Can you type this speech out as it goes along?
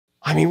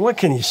I mean, what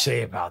can you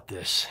say about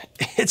this?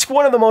 It's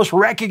one of the most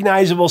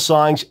recognizable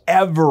songs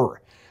ever.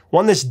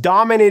 One that's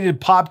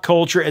dominated pop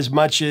culture as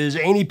much as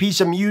any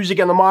piece of music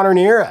in the modern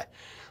era.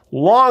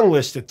 Long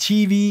list of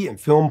TV and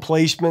film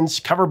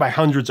placements, covered by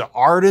hundreds of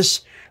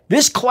artists.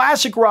 This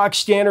classic rock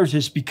standard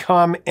has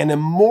become an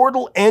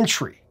immortal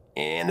entry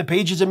in the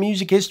pages of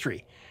music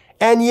history.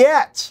 And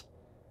yet,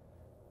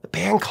 the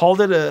band called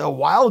it a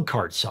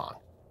wildcard song.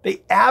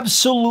 They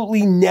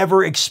absolutely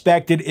never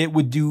expected it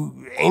would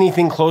do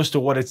anything close to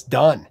what it's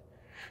done.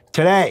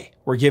 Today,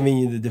 we're giving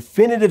you the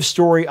definitive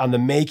story on the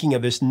making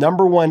of this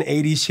 #1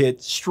 80s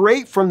hit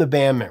straight from the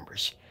band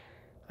members.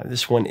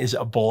 This one is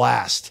a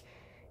blast.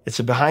 It's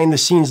a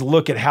behind-the-scenes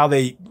look at how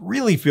they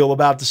really feel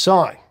about the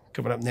song.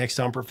 Coming up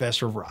next on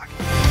Professor of Rock.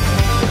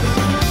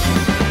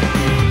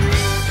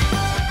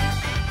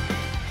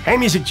 Hey,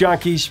 music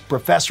junkies,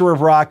 Professor of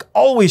Rock,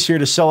 always here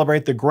to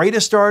celebrate the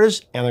greatest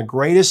artists and the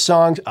greatest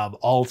songs of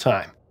all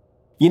time.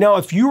 You know,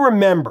 if you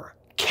remember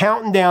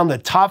counting down the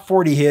top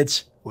 40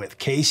 hits with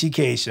Casey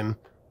Kasem,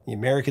 the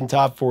American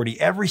Top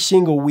 40, every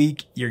single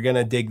week, you're going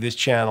to dig this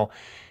channel.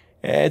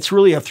 It's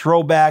really a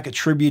throwback, a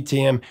tribute to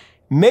him.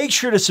 Make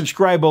sure to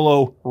subscribe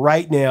below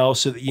right now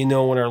so that you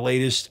know when our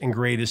latest and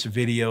greatest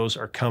videos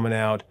are coming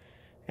out.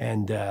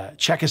 And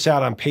check us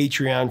out on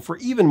Patreon for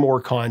even more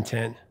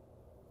content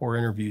or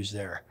interviews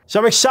there. So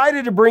I'm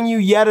excited to bring you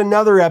yet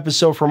another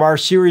episode from our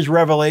series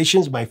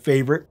Revelations, my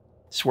favorite.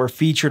 It's where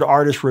featured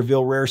artists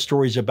reveal rare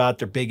stories about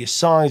their biggest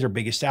songs, their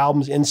biggest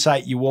albums,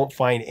 insight you won't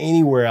find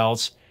anywhere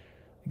else.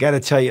 I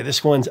gotta tell you,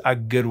 this one's a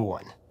good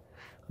one.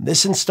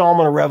 This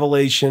installment of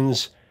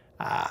Revelations,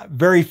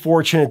 very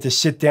fortunate to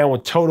sit down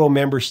with Toto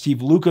member Steve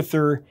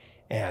Lukather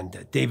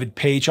and David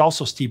Paich,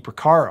 also Steve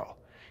Porcaro,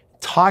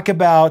 talk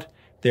about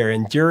their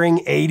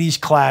enduring 80s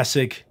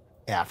classic,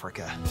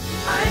 Africa.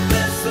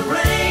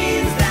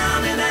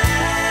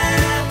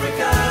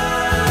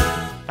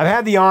 I've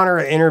had the honor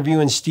of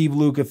interviewing Steve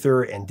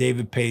Lukather and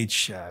David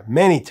Paich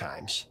many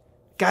times.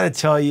 Gotta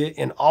tell you,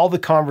 in all the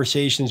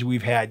conversations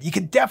we've had, you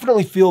can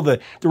definitely feel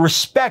the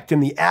respect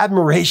and the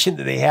admiration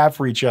that they have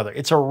for each other.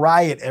 It's a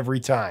riot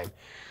every time.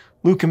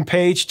 Luke and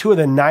Paich, two of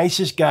the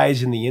nicest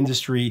guys in the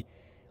industry,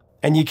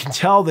 and you can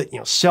tell that,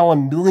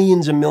 selling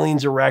millions and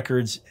millions of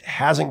records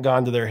hasn't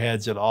gone to their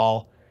heads at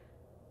all.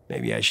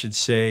 Maybe I should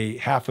say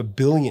 500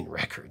 million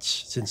records,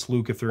 since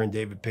Lukather and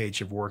David Paich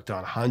have worked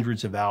on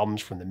hundreds of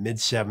albums from the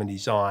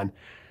mid-70s on.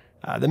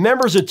 The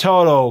members of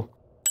Toto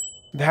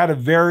have had a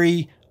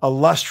very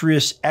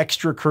illustrious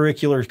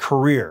extracurricular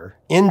career,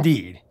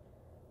 indeed,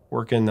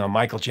 working on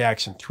Michael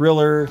Jackson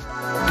Thriller,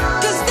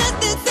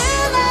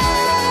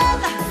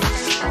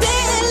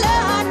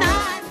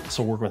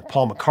 also working with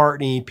Paul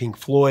McCartney, Pink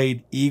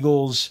Floyd,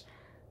 Eagles,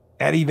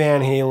 Eddie Van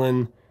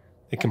Halen.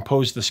 They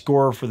composed the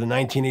score for the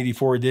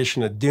 1984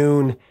 edition of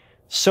Dune.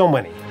 So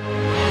many.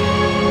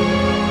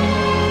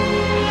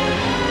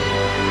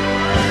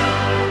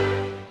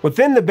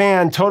 Within the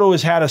band, Toto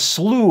has had a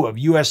slew of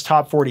US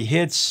top 40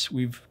 hits.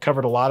 We've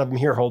covered a lot of them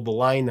here. Hold the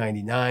Line,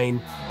 99.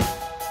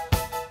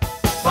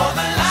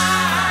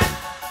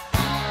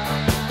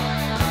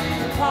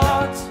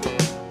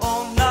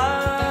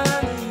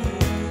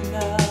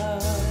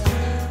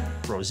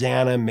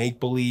 Rosanna, Make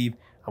Believe,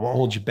 I Won't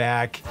Hold You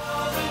Back.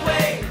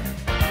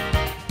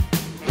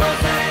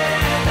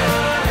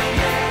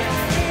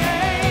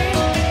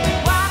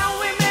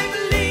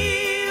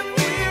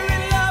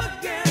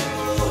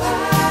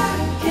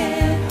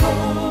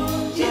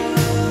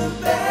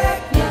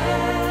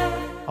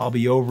 I'll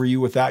Be Over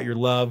You Without Your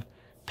Love,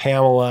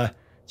 Pamela,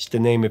 just to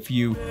name a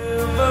few.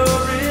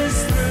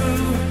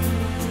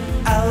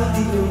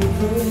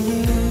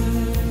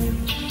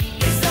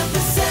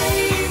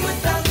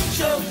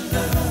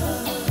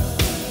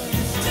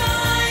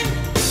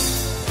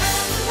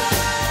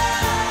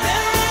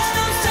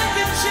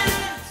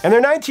 And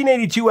their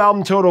 1982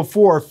 album Toto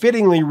 4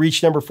 fittingly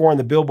reached #4 on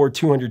the Billboard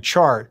 200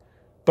 chart.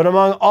 But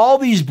among all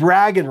these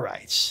bragging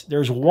rights,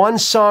 there's one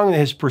song that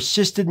has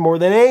persisted more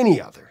than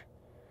any other.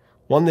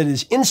 One that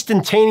is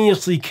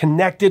instantaneously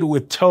connected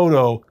with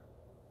Toto.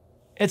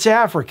 It's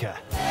Africa.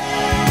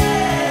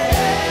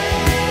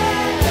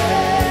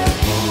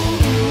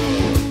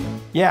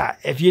 Yeah,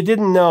 if you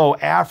didn't know,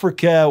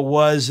 Africa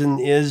was and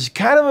is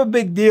kind of a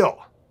big deal.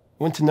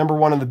 Went to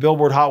 #1 on the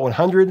Billboard Hot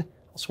 100.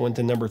 Also went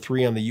to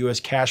 #3 on the US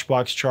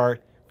Cashbox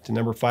chart. Went to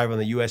 #5 on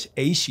the US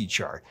AC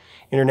chart.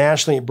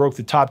 Internationally, it broke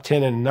the top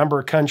 10 in a number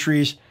of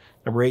countries.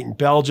 #8 in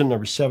Belgium,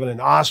 #7 in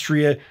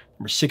Austria,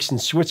 #6 in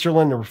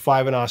Switzerland,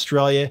 #5 in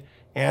Australia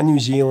and New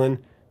Zealand,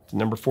 to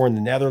 #4 in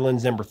the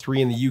Netherlands,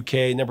 #3 in the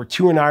UK,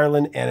 #2 in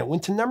Ireland, and it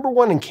went to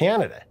 #1 in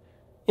Canada.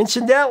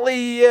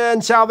 Incidentally,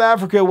 in South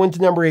Africa, it went to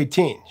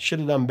 #18. Should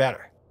have done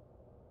better.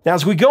 Now,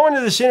 as we go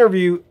into this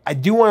interview, I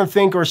do want to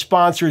thank our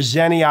sponsor,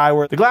 Zenni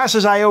Eyewear, the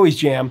glasses I always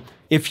jam.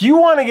 If you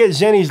want to get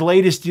Zenni's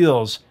latest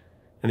deals,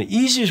 and the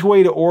easiest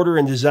way to order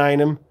and design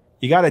them,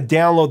 you got to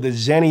download the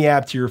Zenni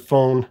app to your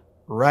phone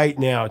right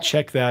now.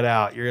 Check that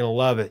out. You're going to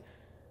love it.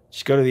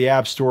 Just go to the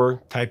App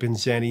Store, type in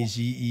Zenni,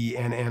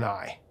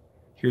 Z-E-N-N-I.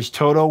 Here's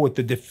Toto with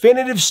the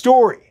definitive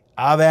story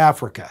of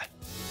Africa.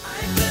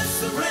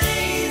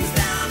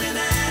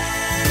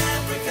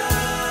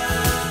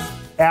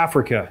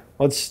 Africa.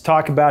 Let's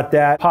talk about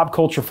that pop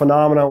culture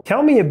phenomenon.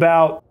 Tell me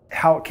about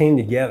how it came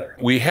together.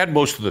 We had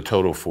most of the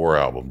Toto 4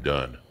 album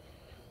done.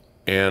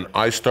 And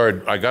I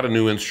got a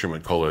new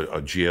instrument called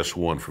a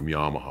GS1 from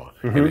Yamaha.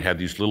 And it had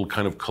these little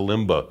kind of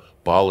kalimba,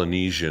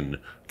 Balinesian,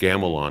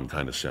 gamelan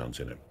kind of sounds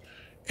in it.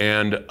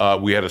 And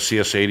we had a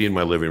CS80 in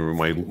my living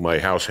room. My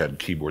house had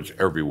keyboards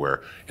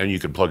everywhere, and you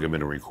could plug them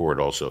in and record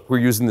also. We're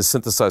using the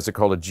synthesizer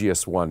called a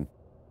GS1. It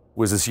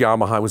was this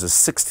Yamaha, it was a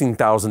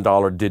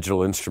 $16,000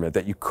 digital instrument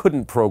that you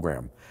couldn't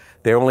program.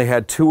 They only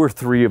had 2 or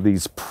 3 of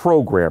these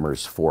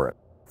programmers for it.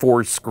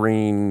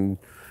 4-screen.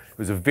 It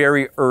was a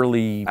very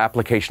early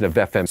application of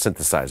FM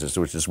synthesizers,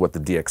 which is what the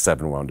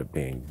DX7 wound up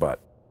being. But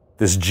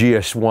this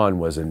GS1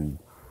 was in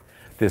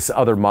this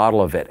other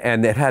model of it,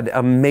 and it had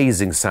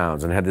amazing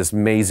sounds and had this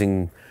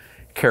amazing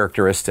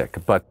characteristic.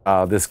 But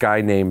this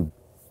guy named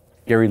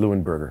Gary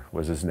Leuenberger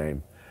was his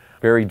name,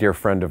 very dear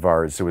friend of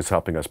ours who was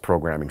helping us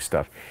programming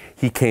stuff.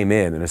 He came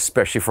in, and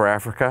especially for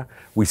Africa,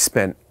 we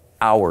spent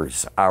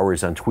hours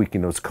on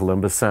tweaking those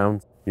kalimba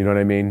sounds. You know what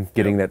I mean?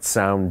 Getting that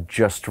sound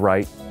just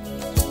right.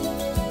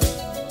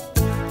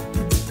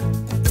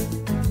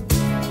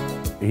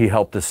 He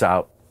helped us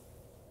out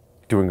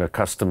doing a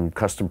custom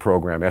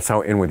program. That's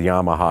how in with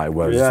Yamaha I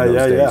was in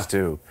those days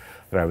too,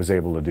 that I was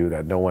able to do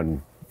that. No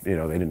one, you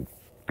know, they didn't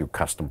do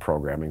custom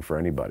programming for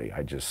anybody.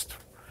 I just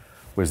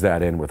was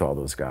that in with all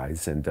those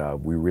guys, and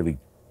we really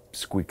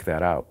squeaked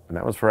that out, and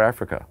that was for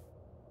Africa.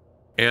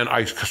 And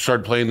I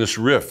started playing this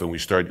riff, and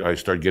I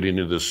started getting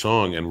into this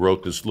song and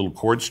wrote this little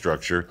chord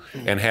structure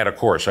and had a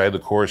chorus. I had the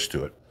chorus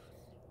to it.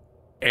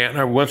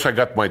 And once I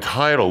got my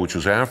title, which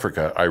was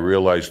Africa, I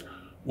realized,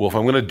 well, if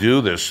I'm going to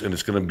do this and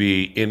it's going to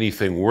be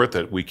anything worth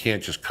it, we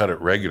can't just cut it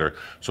regular.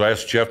 So I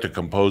asked Jeff to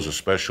compose a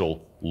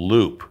special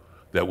loop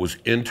that was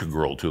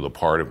integral to the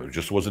part of it. It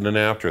just wasn't an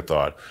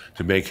afterthought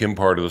to make him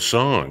part of the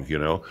song, you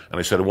know? And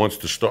I said, I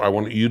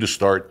want you to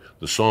start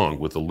the song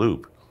with a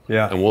loop.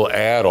 Yeah. And we'll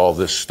add all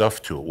this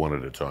stuff to it one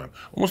at a time.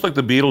 Almost like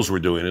the Beatles were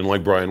doing, and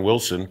like Brian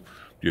Wilson,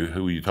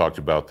 who you talked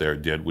about there,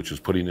 did, which is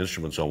putting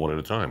instruments on one at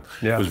a time.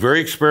 Yeah. It was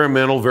very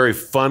experimental, very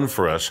fun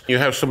for us. You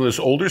have some of this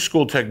older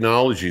school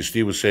technology,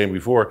 Steve was saying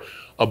before,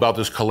 about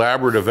this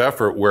collaborative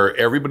effort where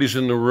everybody's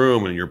in the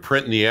room and you're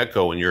printing the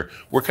echo, and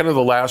we're kind of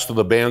the last of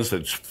the bands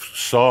that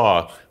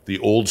saw the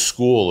old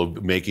school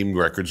of making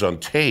records on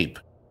tape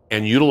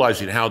and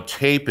utilizing how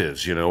tape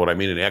is, you know what I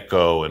mean, and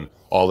echo and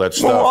all that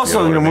stuff. Well,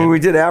 also, you know when we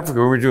did Africa,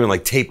 we were doing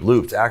like tape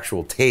loops,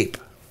 actual tape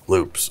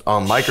loops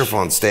on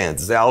microphone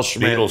stands. Al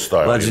Schmidt, Beatles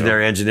style,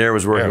 legendary engineer,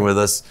 was working with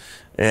us.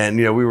 And,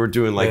 you know, we were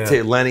doing like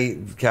Lenny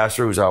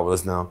Castro, who's out with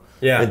us now.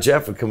 Yeah. And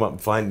Jeff would come up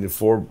and find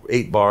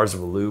 8 bars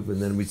of a loop, and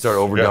then we'd start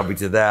overdubbing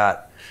to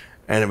that.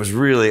 And it was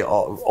really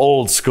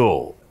old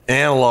school.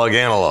 Analog. You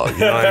know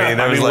what I mean?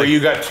 I mean, where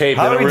you got tape.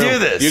 How do we do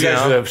this? You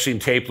guys have seen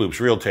tape loops,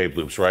 real tape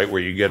loops, right?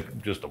 Where you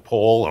get just a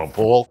pole and a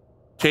pull.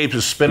 Tape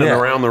is spinning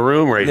around the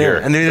room right here.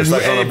 And then if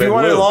you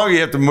want it longer, you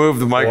have to move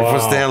the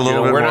microphone stand a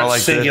little bit more. We're not like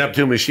syncing up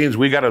 2 machines.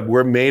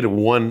 We're made of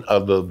one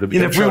of the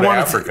intro to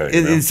Africa.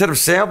 Instead of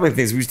sampling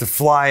things, we used to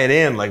fly it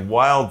in like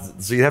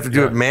wild. So you'd have to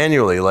do it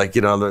manually. Like,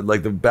 you know,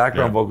 like the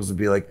background vocals would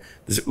be like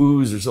this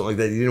ooze or something like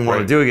that. You didn't want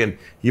to do again.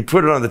 You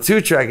put it on the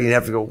 2-track and you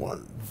have to go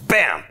one,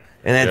 bam,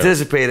 and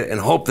anticipate it and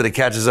hope that it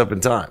catches up in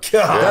time.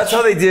 That's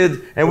how they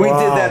did. And we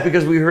did that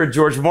because we heard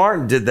George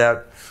Martin did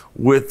that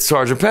with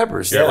Sgt.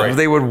 Pepper's.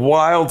 They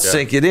would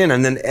sync it in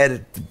and then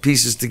edit the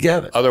pieces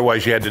together.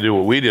 Otherwise, you had to do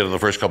what we did on the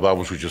first couple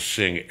albums, which was just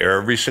sing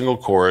every single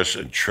chorus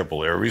and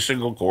triple every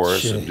single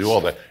chorus and do all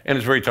that. And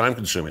it's very time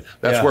consuming.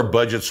 That's where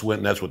budgets went,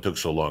 and that's what took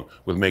so long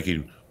with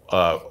making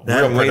real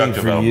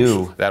productive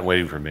albums. That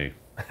waiting for me.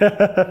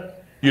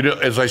 You know,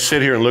 as I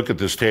sit here and look at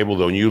this table,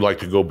 though, and you like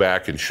to go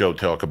back and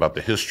talk about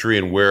the history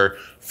and where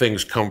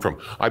things come from,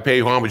 I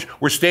pay homage.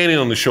 We're standing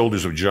on the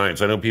shoulders of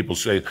giants. I know people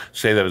say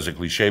that as a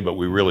cliche, but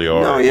we really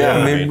are. No,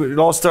 I mean, it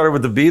all started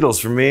with the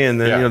Beatles for me, and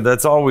then you know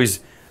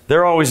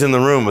they're always in the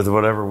room with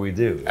whatever we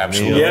do.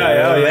 Absolutely,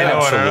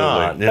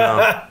 absolutely.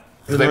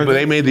 But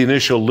they made the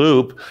initial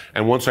loop,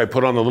 and once I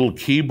put on the little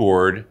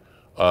keyboard,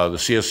 the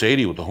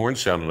CS80 with the horn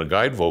sound and the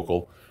guide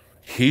vocal,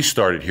 he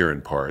started hearing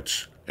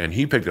parts. And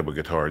he picked up a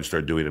guitar and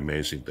started doing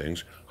amazing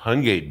things.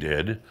 Hungate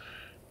did.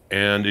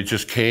 And it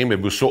just came,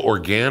 it was so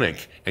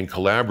organic and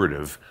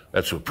collaborative.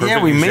 That's a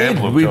perfect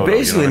example of Toto,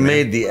 basically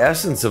made the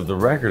essence of the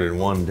record in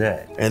one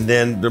day. And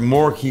then the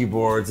more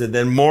keyboards, and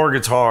then more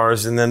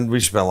guitars, and then we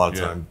spent a lot of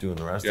time doing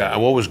the rest of it.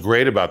 And what was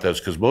great about that is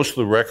because most of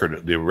the rest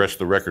of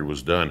the record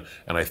was done,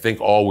 and I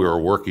think all we were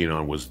working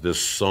on was this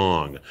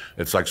song.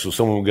 It's like, so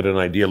someone will get an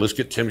idea, let's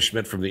get Tim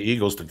Schmidt from the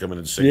Eagles to come in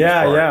and sing this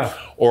part.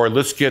 Or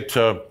let's get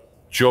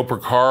Joe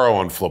Porcaro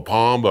on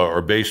flapamba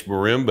or bass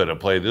marimba to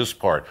play this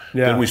part.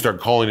 Then we start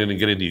calling in and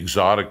getting the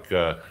exotic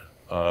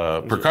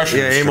percussion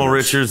instruments. Emil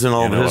Richards and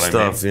all of his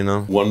stuff, you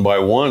know. One by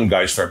one,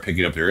 guys start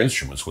picking up their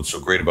instruments. What's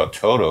so great about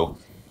Toto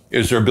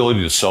is their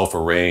ability to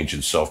self-arrange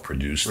and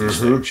self-produce these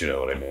things, you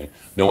know what I mean?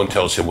 No one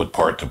tells him what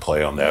part to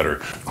play on that,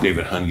 or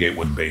David Hungate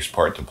what bass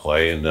part to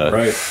play, and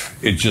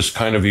it just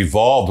kind of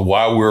evolved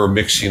while we were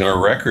mixing our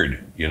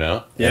record, you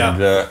know? Yeah.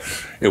 And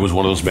it was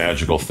one of those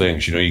magical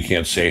things, you know, you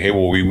can't say, hey,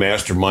 well, we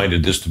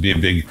masterminded this to be a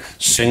big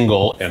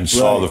single and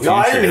saw the future. No,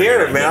 I didn't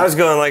hear it, man. I was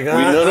going like,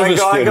 none of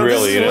us did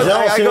really, you know?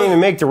 That didn't even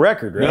make the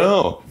record, right?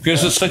 No,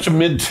 because it's such a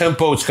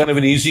mid-tempo, it's kind of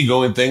an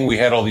easygoing thing. We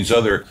had all these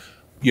other,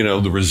 you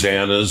know, the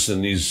Rosannas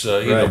and these,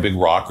 you know, big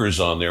rockers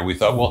on there. We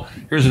thought, well,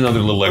 here's another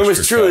little extra. It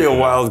was truly cut, a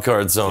wild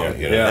card song. Yeah,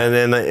 you know? And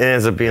then it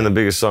ends up being the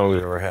biggest song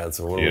we've ever had.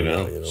 So You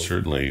know,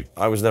 certainly.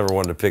 I was never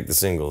one to pick the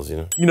singles, you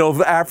know. You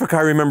know, Africa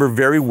I remember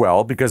very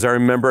well because I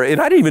remember,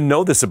 and I didn't even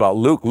know this about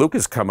Luke. Luke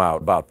has come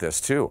out about this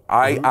too.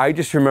 I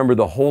just remember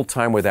the whole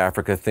time with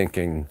Africa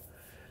thinking,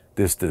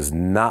 this does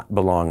not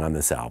belong on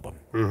this album.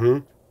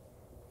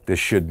 This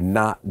should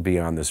not be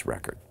on this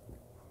record.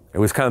 It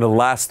was kind of the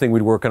last thing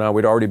we'd working on.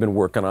 We'd already been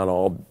working on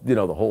all, you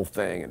know, the whole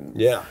thing.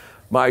 And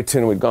my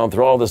tune, we'd gone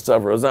through all this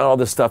stuff. It was all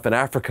this stuff, and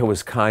Africa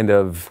was kind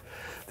of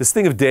this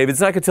thing of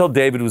David's. And I could tell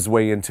David was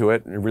way into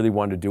it and really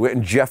wanted to do it.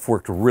 And Jeff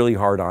worked really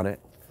hard on it.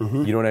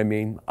 You know what I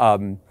mean?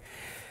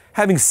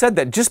 Having said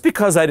that, just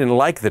because I didn't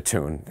like the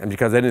tune and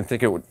because I didn't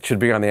think it should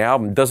be on the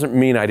album doesn't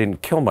mean I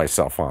didn't kill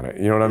myself on it.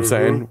 You know what I'm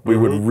saying? We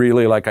would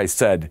really, like I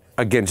said,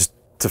 again, just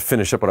to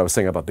finish up what I was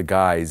saying about the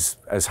guys,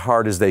 as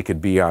hard as they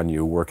could be on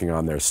you working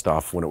on their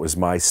stuff, when it was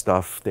my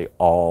stuff, they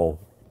all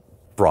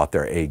brought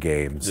their A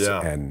games.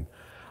 And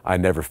I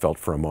never felt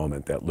for a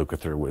moment that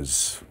Lukather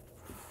was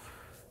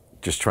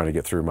just trying to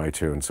get through my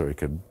tune so he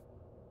could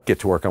get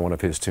to work on one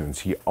of his tunes.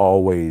 He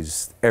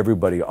always,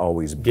 everybody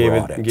always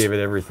brought it. Gave it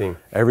everything.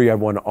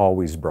 Everyone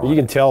always brought it. You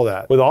can tell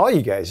that with all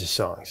you guys'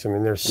 songs. I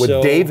mean, they're so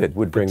what David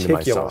would bring to my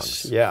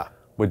meticulous. songs. Yeah.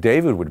 What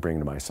David would bring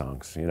to my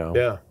songs, you know?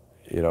 Yeah.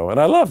 You know, and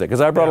I loved it because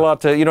I brought a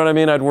lot to, you know what I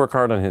mean? I'd work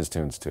hard on his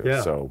tunes too.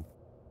 Yeah. So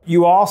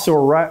You also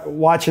are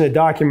watching a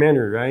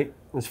documentary, right?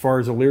 As far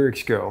as the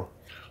lyrics go.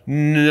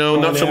 No,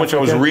 not so much. I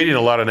was Africa? reading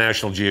a lot of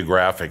National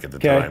Geographic at the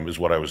time, is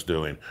what I was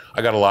doing.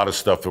 I got a lot of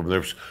stuff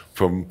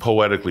from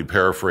poetically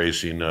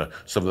paraphrasing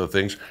some of the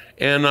things,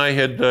 and I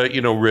had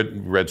you know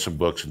read some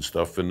books and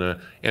stuff,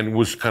 and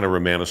was kind of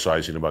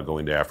romanticizing about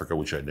going to Africa,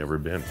 which I'd never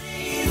been.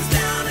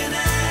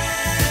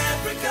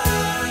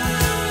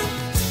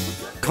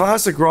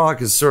 Classic rock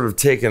has sort of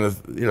taken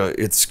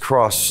it's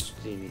crossed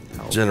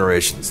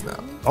generations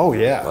now. Oh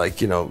yeah. Like,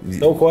 you know,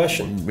 no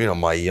question. You know,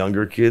 my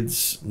younger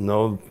kids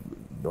know,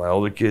 my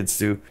older kids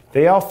do.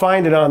 They all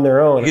find it on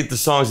their own. You get the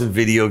songs in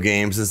video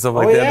games and stuff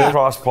like that. Yeah. The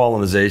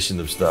cross-pollinization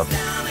of stuff.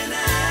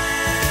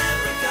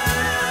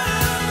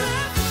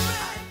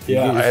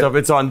 Yeah. Stuff.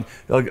 It's on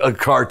a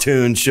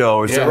cartoon show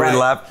or something.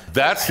 Right.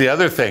 That's the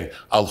other thing.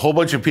 A whole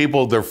bunch of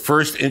people, their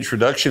first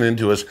introduction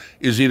into us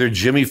is either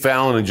Jimmy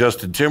Fallon and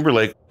Justin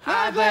Timberlake.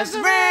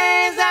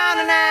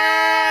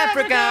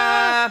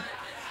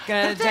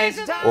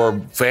 Or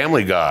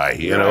Family Guy,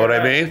 you know what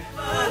I mean?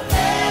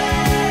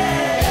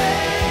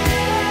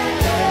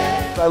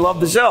 I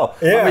love the show.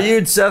 I'm a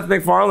huge Seth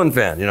MacFarlane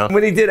fan, you know.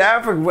 When he did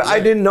Africa, I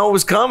didn't know it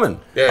was coming.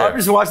 I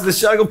was just watching the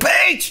show, I go,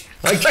 Paich!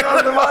 I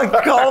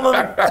call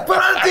him, put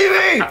on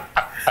TV!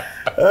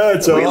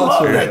 That's We love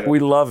awesome. it. we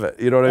love it.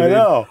 You know what I mean?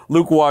 know.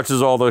 Luke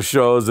watches all those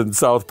shows in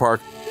South Park.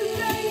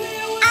 Remember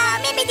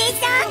this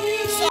song?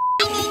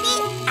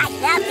 I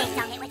love this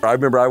song. I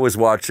remember I was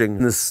watching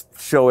this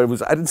show. I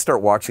didn't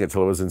start watching it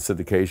till it was in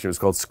syndication. It was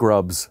called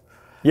Scrubs.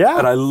 Yeah.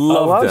 And I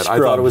loved it. I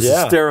thought it was Scrubs,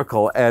 yeah.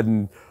 hysterical.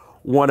 And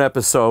one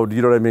episode,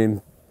 you know what I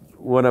mean?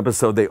 One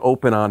episode, they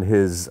open on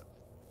his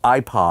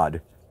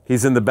iPod.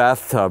 He's in the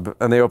bathtub,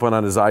 and they open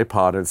on his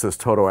iPod, and it says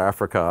Toto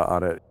Africa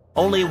on it.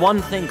 Only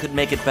one thing could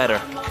make it better.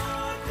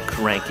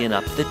 Cranking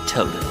up the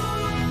Toto.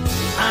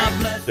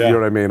 You know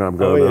what I mean? I'm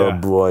going, yeah. oh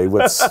boy,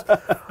 what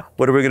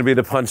are we going to be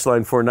the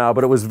punchline for now?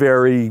 But it was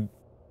very,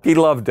 he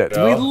loved it.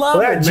 We love Well,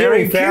 that it.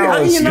 Jimmy How do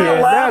Fallon you not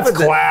skit, laugh that's at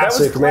that? classic,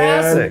 That was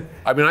classic. man.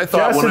 I mean, I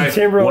thought Justin when I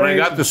Timberlake.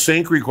 got the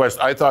sync request,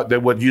 I thought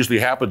that what usually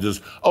happens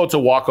is, oh, it's a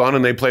walk on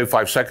and they play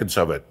 5 seconds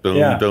of it. Dum,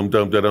 Yeah. dum,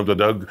 dum, dum, dum, dum,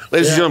 dum.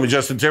 Ladies and gentlemen,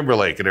 Justin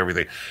Timberlake and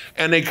everything.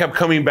 And they kept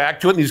coming back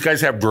to it, and these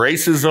guys have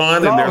braces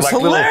on, and they're it's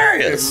like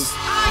hilarious.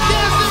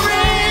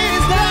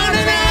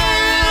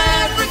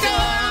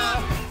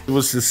 It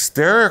was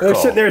hysterical. They're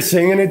sitting there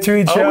singing it to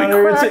each Oh, we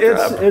other. cracked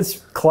up. It's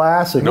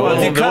classic. No, man.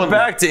 If you no cut one-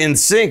 back to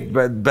NSYNC,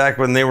 but back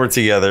when they were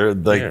together,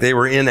 like Yeah. they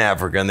were in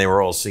Africa and they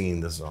were all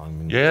singing the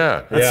song.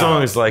 Yeah. That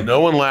song is like, No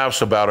one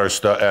laughs about our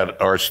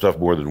stuff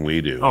more than we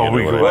do. oh,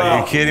 you know what I mean? are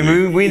you kidding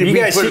me? You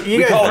guys we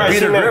probably call it Peter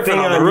seen that Griffin thing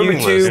on the on rooming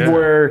YouTube list.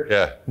 where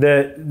Yeah.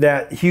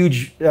 that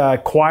huge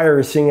choir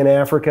is singing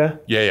Africa.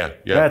 Yeah.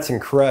 That's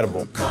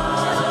incredible.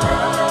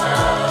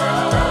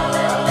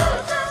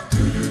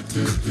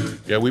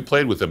 Yeah, we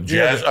played with them.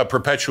 Jazz,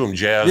 Perpetuum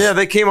Jazz. Yeah,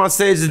 they came on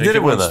stage and They did it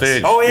came with on us.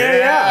 stage. Oh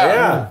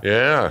yeah.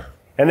 Yeah.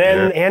 And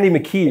then Yeah. Andy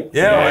McKee.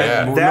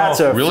 Yeah, That's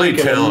a Really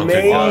freaking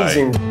talented guy.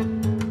 amazing.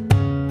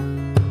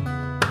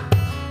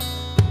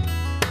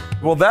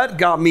 Well, that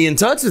got me in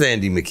touch with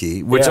Andy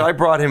McKee, which Yeah. I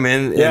brought him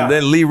in, Yeah. and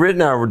then Lee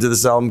Ritenour did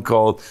this album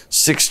called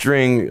Six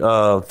String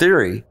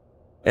Theory.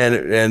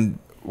 And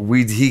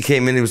he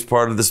came in. He was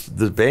part of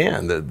the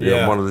band,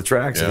 one of the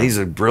tracks, and he's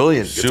a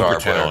brilliant guitar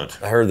player.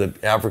 I heard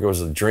that Africa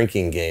was a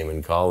drinking game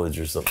in college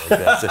or something like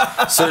that.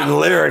 A certain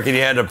lyric, and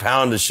you had to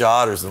pound a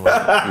shot or something.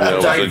 It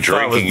was a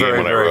drinking game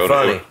when I wrote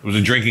it. It was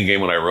a drinking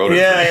game when I wrote it.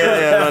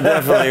 Yeah, no,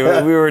 definitely.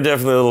 We were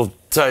definitely a little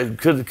tight.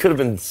 Could have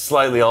been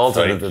slightly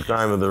altered at the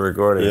time of the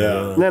recording.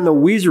 Yeah. And then the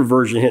Weezer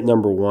version hit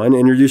 #1,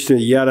 introduced to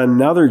yet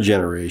another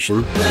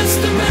generation.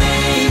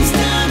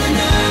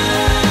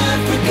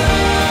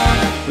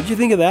 What'd you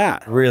think of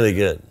that? Really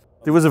good.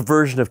 There was a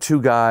version of two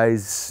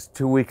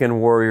weekend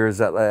warriors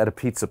at a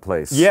pizza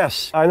place.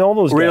 Yes, I know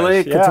those guys.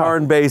 Really? Guitar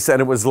and bass, and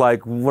it was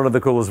like one of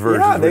the coolest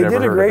versions. Yeah, they we'd did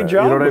ever a heard great of it.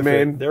 job. You know what I with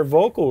mean? it. Their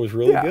vocal was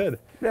really good.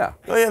 Yeah.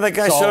 Oh yeah, that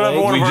guy showed up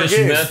at one of our gigs.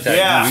 We just met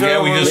that.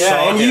 Yeah, we just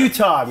saw in him.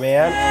 Utah,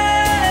 man.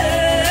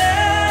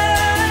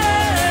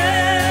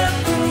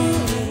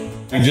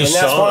 We just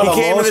And that's saw one him. of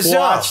the He came to the most show.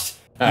 watched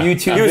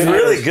YouTube He was videos.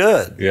 really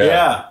good.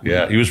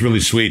 Yeah. He was really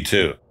sweet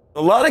too.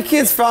 A lot of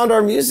kids found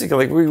our music.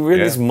 Like we're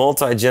this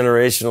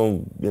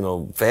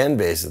multi-generational, fan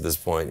base at this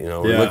point. We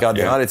look out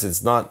the audience.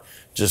 It's not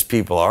just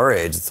people our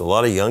age. It's a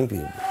lot of young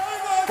people.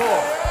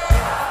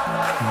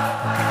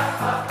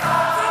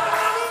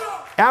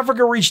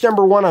 Africa reached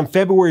 #1 on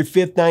February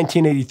 5th,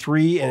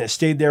 1983, and it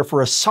stayed there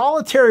for a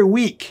solitary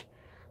week.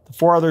 The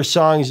 4 other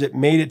songs that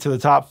made it to the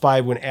top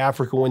 5 when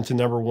Africa went to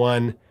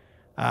 #1.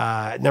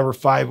 At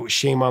 #5 was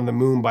Shame on the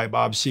Moon by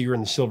Bob Seger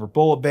and the Silver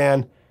Bullet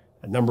Band.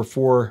 At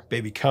 #4,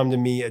 Baby Come to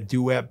Me, a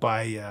duet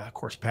by, of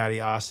course,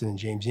 Patty Austin and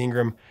James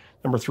Ingram.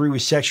 #3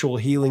 was Sexual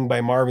Healing by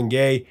Marvin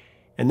Gaye.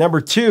 And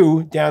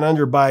 #2, Down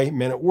Under by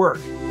Men at Work.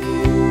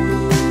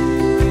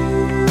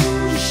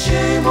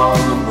 Shame on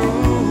the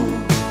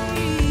moon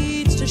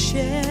needs to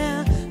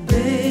share,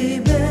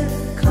 baby,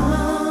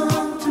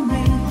 come to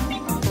me.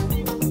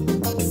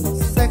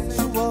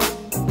 Sexual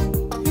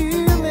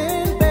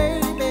healing,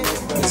 baby.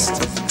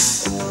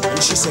 And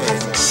she said,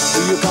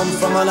 do you come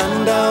from a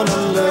land down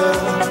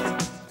under?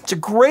 It's a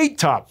great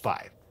top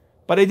 5.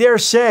 But I dare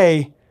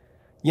say,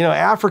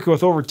 Africa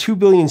with over 2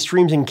 billion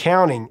streams and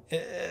counting,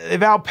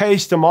 they've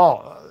outpaced them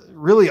all.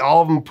 Really,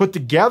 all of them put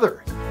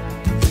together.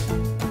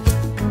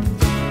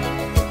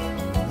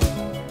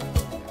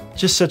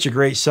 Just such a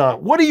great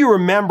song. What do you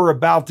remember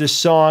about this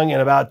song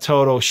and about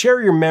Toto?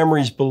 Share your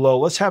memories below.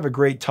 Let's have a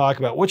great talk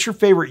about what's your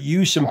favorite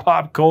use in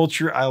pop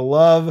culture. I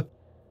love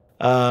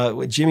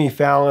what Jimmy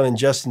Fallon and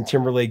Justin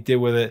Timberlake did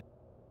with it.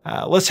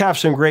 Let's have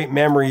some great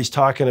memories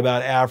talking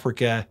about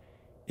Africa.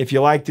 If you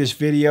like this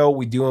video,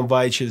 we do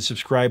invite you to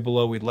subscribe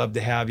below. We'd love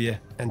to have you.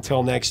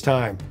 Until next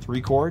time,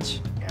 3 chords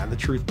and the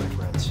truth, my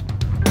friends.